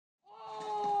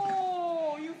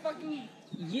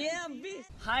Yeah, bitch.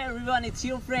 Hi everyone, it's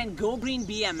your friend Go Green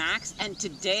BMX, and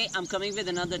today I'm coming with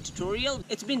another tutorial.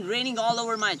 It's been raining all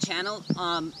over my channel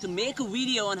to make a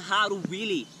video on how to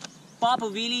wheelie. Pop a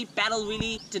wheelie, paddle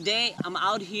wheelie. Today I'm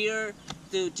out here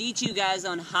to teach you guys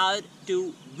on how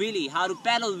to wheelie, how to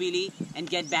paddle wheelie and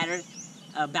get better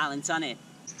balance on it.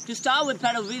 To start with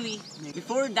paddle wheelie,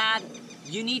 before that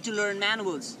you need to learn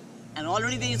manuals. And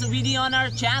already there is a video on our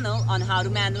channel on how to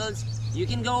manuals. You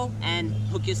can go and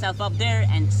hook yourself up there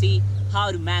and see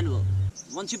how to manual.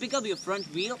 Once you pick up your front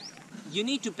wheel, you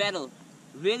need to pedal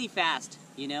really fast,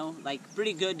 you know, like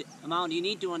pretty good amount. You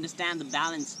need to understand the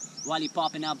balance while you're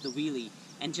popping up the wheelie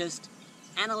and just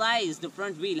analyze the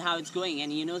front wheel, how it's going,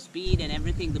 and you know, speed and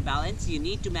everything, the balance. You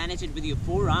need to manage it with your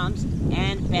forearms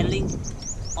and pedaling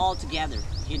all together,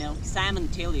 you know,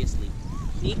 simultaneously.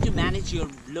 You need to manage your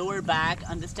lower back,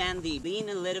 understand the lean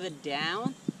a little bit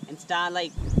down and start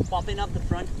like popping up the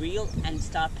front wheel and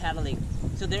start pedaling.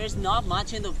 So there's not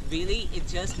much in the wheelie,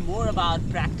 it's just more about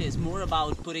practice, more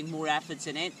about putting more efforts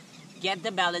in it, get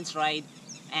the balance right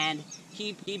and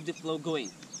keep the flow going.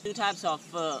 Two types of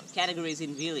categories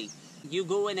in wheelie. You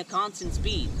go in a constant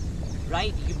speed,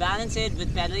 right? You balance it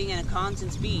with pedaling in a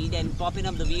constant speed and popping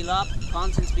up the wheel up,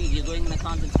 constant speed, you're going in a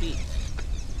constant speed.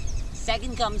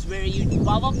 Second comes where you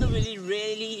pop up the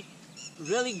wheelie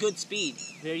really good speed,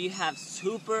 where you have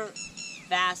super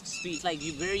fast speed, like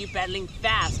where you're pedaling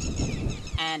fast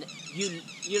and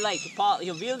you're like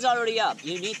your wheels are already up.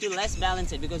 You need to less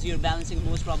balance it because you're balancing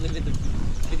most probably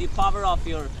with the power of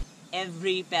your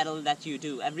every pedal that you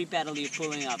do, every pedal you're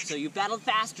pulling up. So you pedal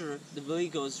faster, the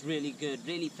wheelie goes really good,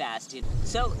 really fast.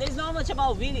 So there's not much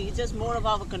about wheelie, it's just more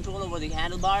about control over the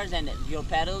handlebars and your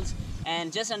pedals,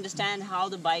 and just understand how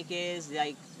the bike is,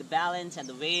 like the balance and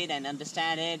the weight, and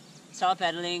understand it. Start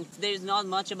pedaling. There's not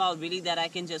much about wheelie that I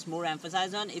can just more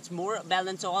emphasize on. It's more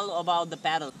balance, all about the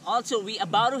pedal. Also, we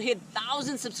about to hit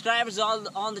 1,000 subscribers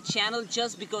on the channel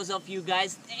just because of you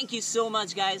guys. Thank you so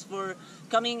much guys for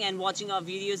coming and watching our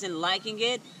videos and liking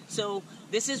it. So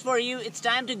this is for you. It's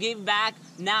time to give back.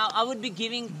 Now I would be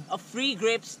giving a free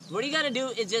grips. What you gotta do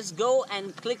is just go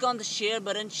and click on the share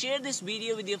button, share this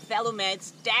video with your fellow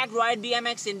mates, tag Ride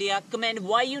BMX India, comment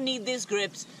why you need these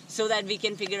grips so that we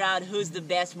can figure out who's the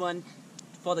best one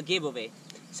for the giveaway.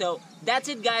 So that's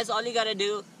it guys, all you gotta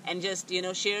do, and just, you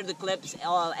know, share the clips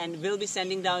and we'll be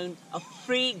sending down a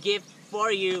free gift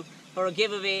for you for a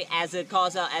giveaway as a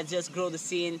cause as just grow the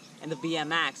scene and the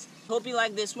BMX. Hope you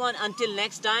like this one. Until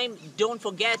next time, don't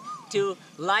forget to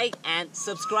like and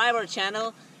subscribe our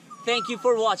channel. Thank you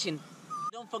for watching.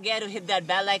 Don't forget to hit that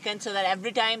bell icon so that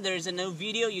every time there is a new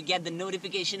video you get the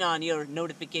notification on your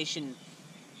notification.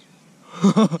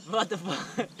 What the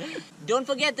fuck? Don't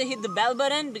forget to hit the bell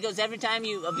button because every time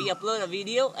we upload a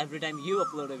video, every time you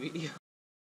upload a video